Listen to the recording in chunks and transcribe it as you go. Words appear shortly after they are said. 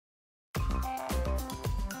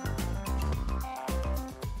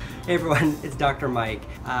Hey everyone, it's Dr. Mike.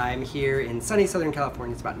 I'm here in sunny Southern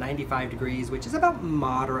California. It's about 95 degrees, which is about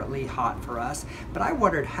moderately hot for us. But I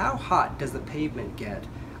wondered, how hot does the pavement get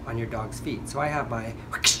on your dog's feet? So I have my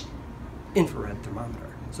infrared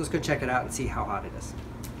thermometer. So let's go check it out and see how hot it is.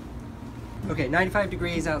 Okay, 95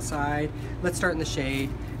 degrees outside. Let's start in the shade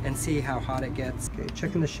and see how hot it gets. Okay,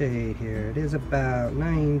 checking the shade here. It is about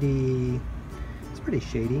 90. It's pretty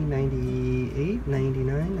shady. 98,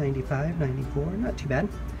 99, 95, 94. Not too bad.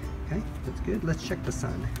 Okay, that's good. Let's check the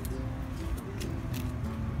sun.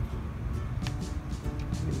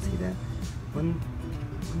 You can see that?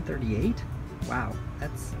 138? Wow,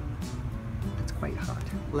 that's quite hot.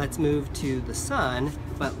 Let's move to the sun,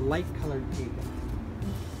 but light colored pavement.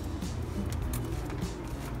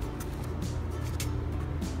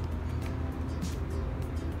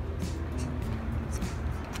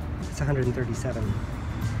 It's 137.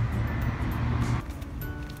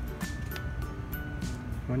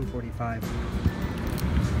 145.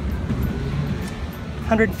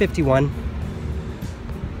 151.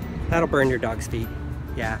 That'll burn your dog's feet.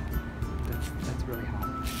 Yeah, that's really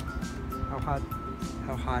hot. How hot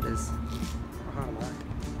am I?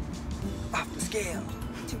 Off the scale.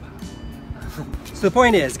 Too hot. So the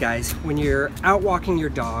point is, guys, when you're out walking your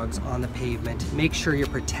dogs on the pavement, make sure you're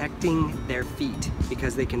protecting their feet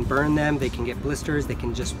because they can burn them, they can get blisters, they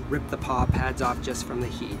can just rip the paw pads off just from the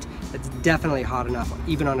heat. It's definitely hot enough,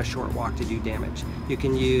 even on a short walk, to do damage. You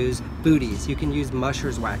can use booties, you can use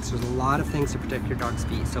musher's wax. There's a lot of things to protect your dog's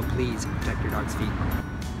feet, so please protect your dog's feet.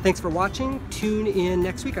 Thanks for watching. Tune in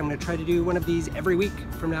next week. I'm going to try to do one of these every week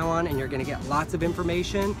from now on, and you're going to get lots of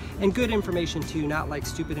information, and good information too, not like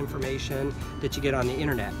stupid information that you get on the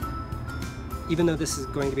internet. Even though this is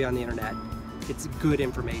going to be on the internet, it's good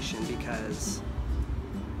information because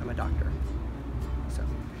I'm a doctor. So,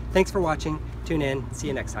 thanks for watching. Tune in. See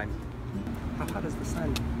you next time. How hot is the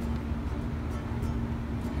sun?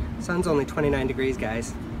 Sun's only 29 degrees,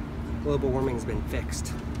 guys. Global warming's been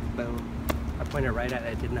fixed. Boom. I pointed right at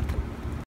it, I did nothing.